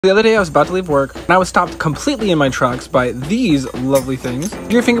The other day I was about to leave work and I was stopped completely in my tracks by these lovely things.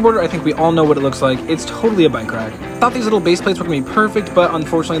 If you're a fingerboarder, I think we all know what it looks like. It's totally a bike rack. Thought these little base plates were gonna be perfect, but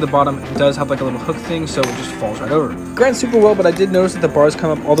unfortunately the bottom does have like a little hook thing, so it just falls right over. Grinds super well, but I did notice that the bars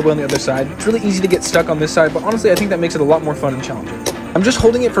come up all the way on the other side. It's really easy to get stuck on this side, but honestly I think that makes it a lot more fun and challenging. I'm just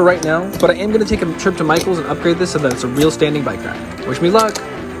holding it for right now, but I am gonna take a trip to Michael's and upgrade this so that it's a real standing bike rack. Wish me luck!